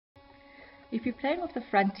If you're playing off the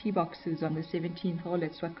front tee boxes on the 17th hole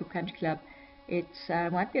at Swartkoop Country Club, it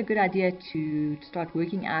might be a good idea to start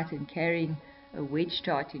working out and carrying a wedge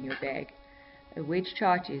chart in your bag. A wedge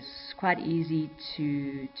chart is quite easy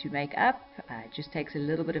to make up. It just takes a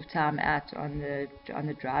little bit of time out on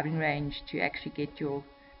the driving range to actually get your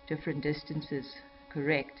different distances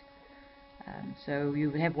correct. So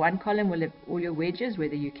you have one column will have all your wedges,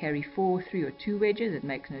 whether you carry 4, 3 or 2 wedges, it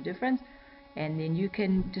makes no difference. And then you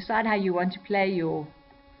can decide how you want to play your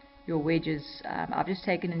wedges. I've just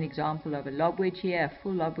taken an example of a lob wedge here. A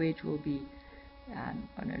full lob wedge will be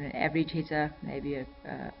on an average hitter, maybe a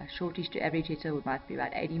shortish to average hitter might be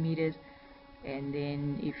about 80 meters. And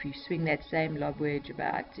then if you swing that same lob wedge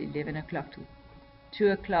about 11 o'clock to 2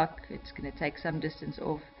 o'clock, it's going to take some distance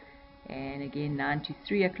off. And again 9 to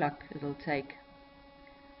 3 o'clock, it'll take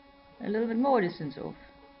a little bit more distance off.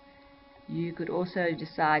 You could also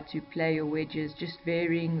decide to play your wedges just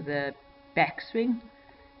varying the backswing,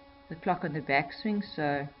 the clock on the backswing.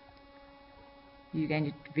 So you're going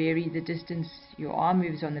to vary the distance your arm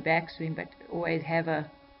moves on the backswing, but always have a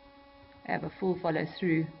full follow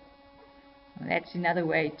through. And that's another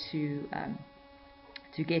way to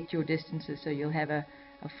get your distances. So you'll have a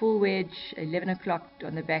full wedge, 11 o'clock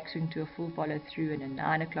on the backswing to a full follow through, and a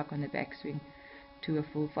 9 o'clock on the backswing to a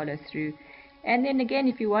full follow through. And then again,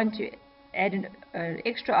 if you want to add an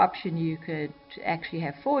extra option, you could actually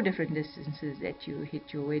have 4 different distances that you hit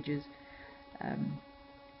your wedges.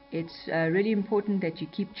 It's really important that you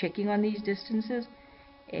keep checking on these distances,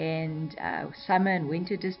 and summer and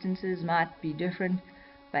winter distances might be different,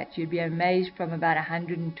 but you'd be amazed from about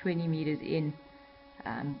 120 meters in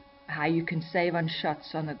how you can save on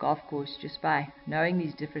shots on the golf course just by knowing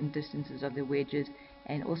these different distances of the wedges,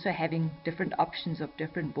 and also having different options of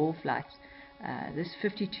different ball flights. This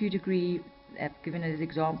 52-degree, I've given as an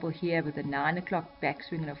example here, with a 9 o'clock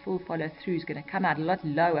backswing and a full follow through, is going to come out a lot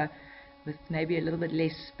lower with maybe a little bit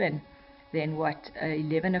less spin than what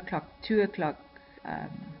 11 o'clock, 2 o'clock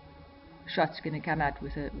shot's going to come out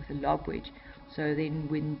with a lob wedge. So then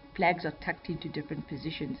when flags are tucked into different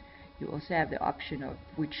positions, you also have the option of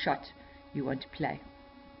which shot you want to play.